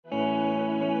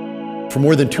For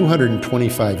more than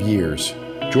 225 years,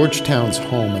 Georgetown's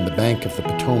home on the bank of the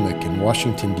Potomac in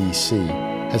Washington, D.C.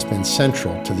 has been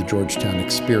central to the Georgetown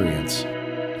experience.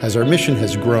 As our mission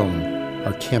has grown,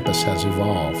 our campus has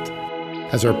evolved.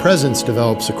 As our presence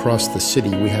develops across the city,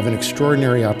 we have an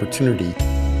extraordinary opportunity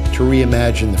to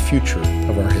reimagine the future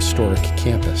of our historic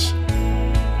campus.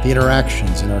 The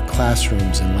interactions in our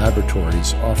classrooms and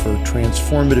laboratories offer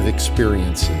transformative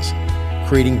experiences,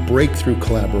 creating breakthrough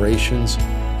collaborations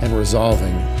and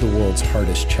resolving the world's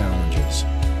hardest challenges.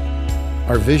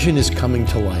 Our vision is coming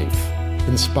to life.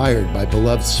 Inspired by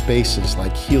beloved spaces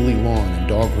like Healy Lawn and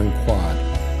Dahlgren Quad,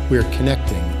 we are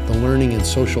connecting the learning and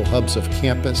social hubs of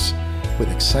campus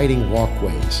with exciting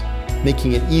walkways,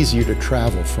 making it easier to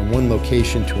travel from one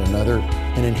location to another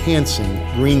and enhancing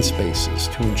green spaces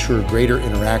to ensure greater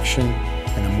interaction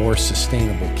and a more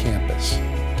sustainable campus.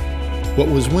 What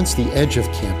was once the edge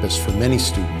of campus for many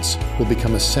students will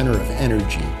become a center of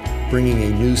energy, bringing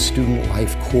a new student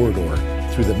life corridor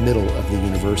through the middle of the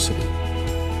university.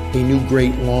 A new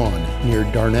great lawn near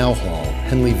Darnell Hall,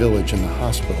 Henley Village, and the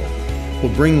hospital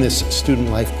will bring this student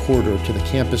life corridor to the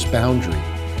campus boundary,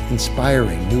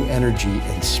 inspiring new energy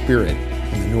and spirit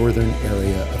in the northern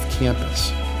area of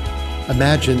campus.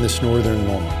 Imagine this northern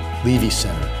lawn, Levy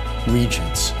Center,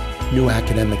 Regents, new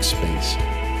academic space,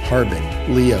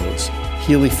 Harbin, Leo's,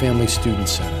 Healy Family Student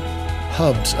Center,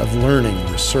 hubs of learning,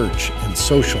 research, and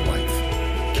social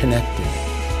life, connected.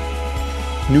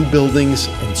 New buildings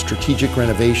and strategic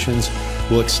renovations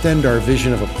will extend our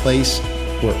vision of a place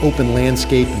where open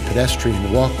landscape and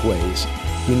pedestrian walkways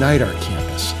unite our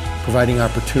campus, providing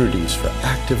opportunities for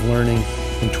active learning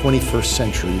in 21st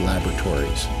century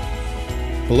laboratories.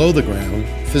 Below the ground,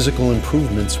 physical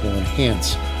improvements will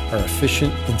enhance our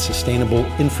efficient and sustainable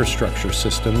infrastructure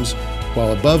systems,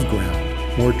 while above ground,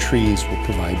 more trees will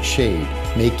provide shade,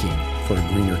 making for a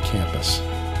greener campus.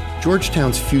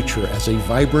 Georgetown's future as a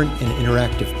vibrant and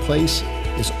interactive place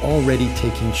is already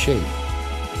taking shape.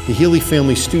 The Healy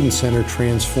Family Student Center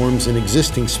transforms an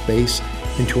existing space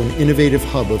into an innovative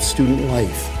hub of student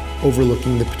life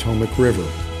overlooking the Potomac River.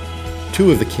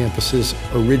 Two of the campus's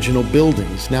original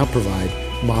buildings now provide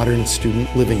modern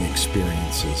student living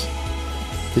experiences.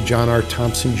 The John R.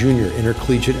 Thompson Jr.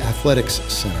 Intercollegiate Athletics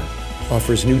Center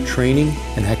offers new training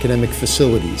and academic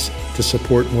facilities to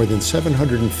support more than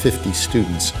 750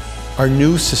 students. Our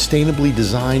new sustainably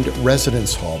designed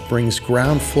residence hall brings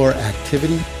ground floor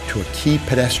activity to a key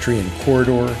pedestrian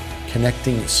corridor,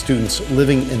 connecting students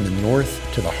living in the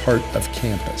north to the heart of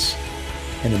campus.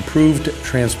 And improved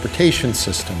transportation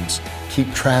systems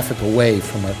keep traffic away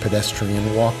from our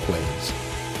pedestrian walkways.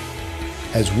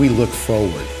 As we look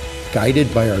forward,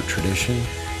 guided by our tradition,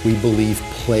 we believe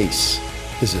place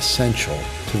is essential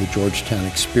to the Georgetown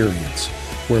experience,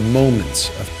 where moments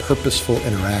of purposeful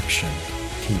interaction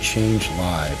can change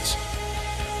lives.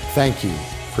 Thank you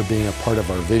for being a part of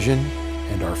our vision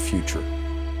and our future.